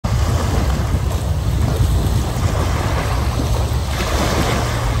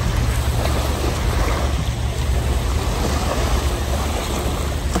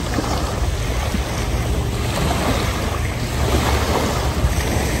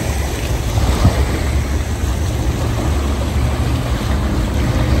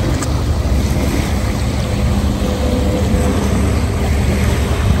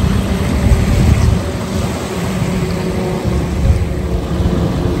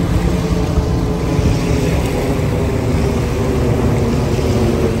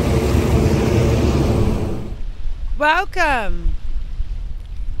Welcome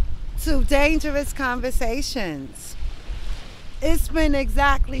to Dangerous Conversations. It's been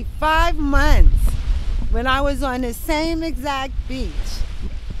exactly 5 months when I was on the same exact beach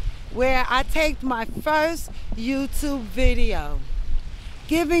where I taped my first YouTube video,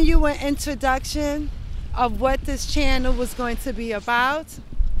 giving you an introduction of what this channel was going to be about,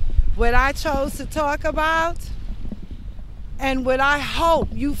 what I chose to talk about, and what I hope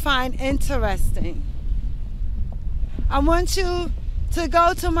you find interesting. I want you to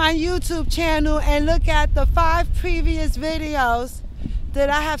go to my YouTube channel and look at the 5 previous videos that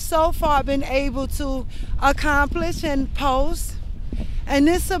I have so far been able to accomplish and post. And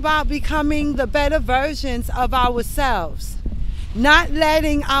it's about becoming the better versions of ourselves, not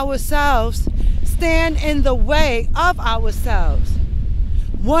letting ourselves stand in the way of ourselves,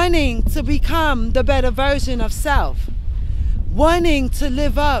 wanting to become the better version of self, wanting to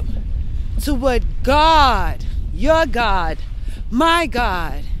live up to what God, your God, my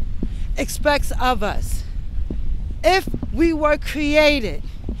God, expects of us. If we were created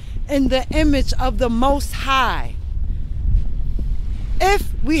in the image of the Most High,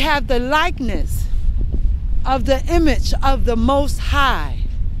 if we have the likeness of the image of the Most High,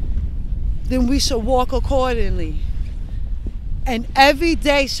 then we should walk accordingly. And every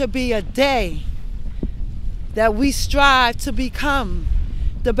day should be a day that we strive to become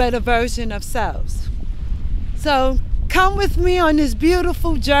the better version of selves. So come with me on this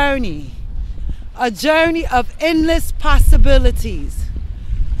beautiful journey, a journey of endless possibilities,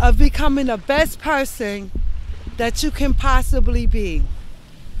 of becoming the best person that you can possibly be.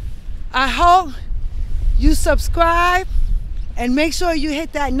 I hope you subscribe and make sure you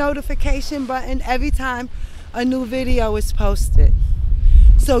hit that notification button every time a new video is posted,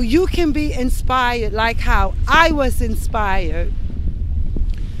 so you can be inspired like how I was inspired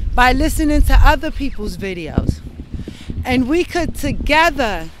by listening to other people's videos. And we could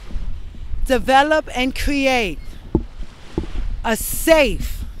together develop and create a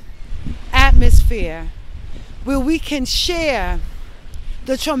safe atmosphere where we can share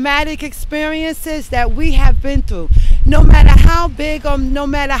the traumatic experiences that we have been through. No matter how big or no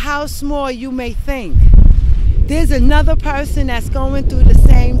matter how small you may think, there's another person that's going through the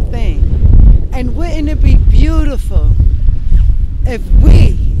same thing. And wouldn't it be beautiful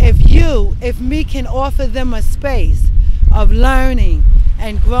if me can offer them a space of learning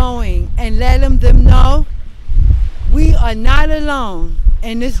and growing and letting them know we are not alone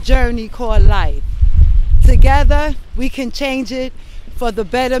in this journey called life. Together, we can change it for the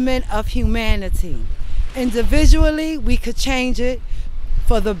betterment of humanity. Individually, we could change it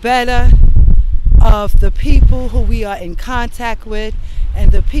for the better of the people who we are in contact with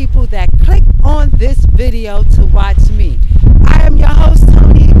and the people that click on this video to watch me. I am your host,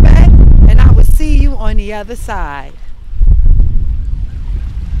 Tony, and I will see you on the other side.